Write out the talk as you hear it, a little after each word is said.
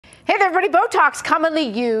Hey there, everybody. Botox, commonly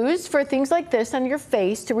used for things like this on your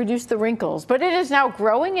face to reduce the wrinkles, but it is now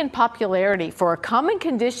growing in popularity for a common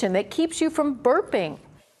condition that keeps you from burping.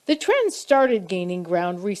 The trend started gaining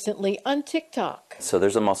ground recently on TikTok. So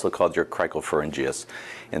there's a muscle called your cricopharyngeal,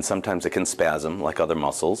 and sometimes it can spasm like other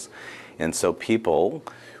muscles. And so people,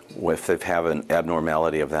 if they have an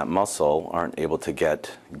abnormality of that muscle, aren't able to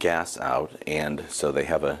get gas out, and so they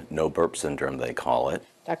have a no-burp syndrome, they call it.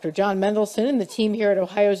 Dr. Jon Mendelsohn and the team here at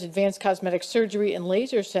Ohio's Advanced Cosmetic Surgery and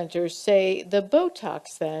Laser Centers say the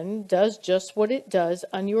Botox then does just what it does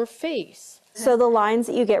on your face. So the lines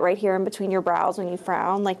that you get right here in between your brows when you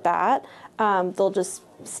frown like that, they'll just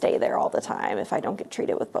stay there all the time if I don't get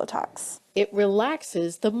treated with Botox. It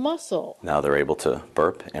relaxes the muscle. Now they're able to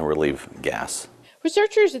burp and relieve gas.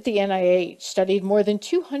 Researchers at the NIH studied more than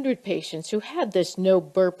 200 patients who had this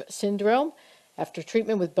no-burp syndrome. After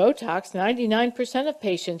treatment with Botox, 99% of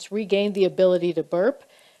patients regained the ability to burp,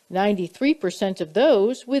 93% of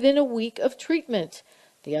those within a week of treatment,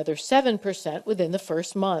 the other 7% within the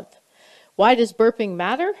first month. Why does burping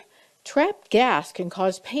matter? Trapped gas can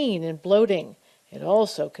cause pain and bloating. It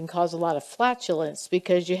also can cause a lot of flatulence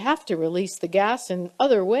because you have to release the gas in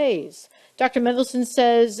other ways. Dr. Mendelsohn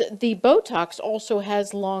says the Botox also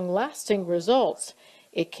has long-lasting results.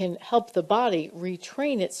 It can help the body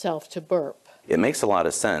retrain itself to burp. It makes a lot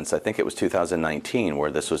of sense. I think it was 2019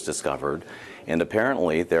 where this was discovered, and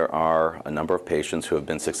apparently there are a number of patients who have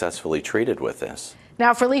been successfully treated with this.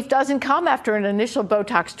 Now, if relief doesn't come after an initial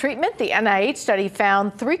Botox treatment, the NIH study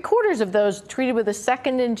found 3/4 of those treated with a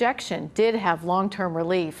second injection did have long-term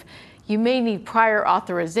relief. You may need prior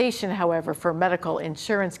authorization, however, for medical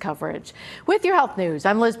insurance coverage. With your health news,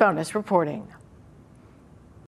 I'm Liz Bonus reporting.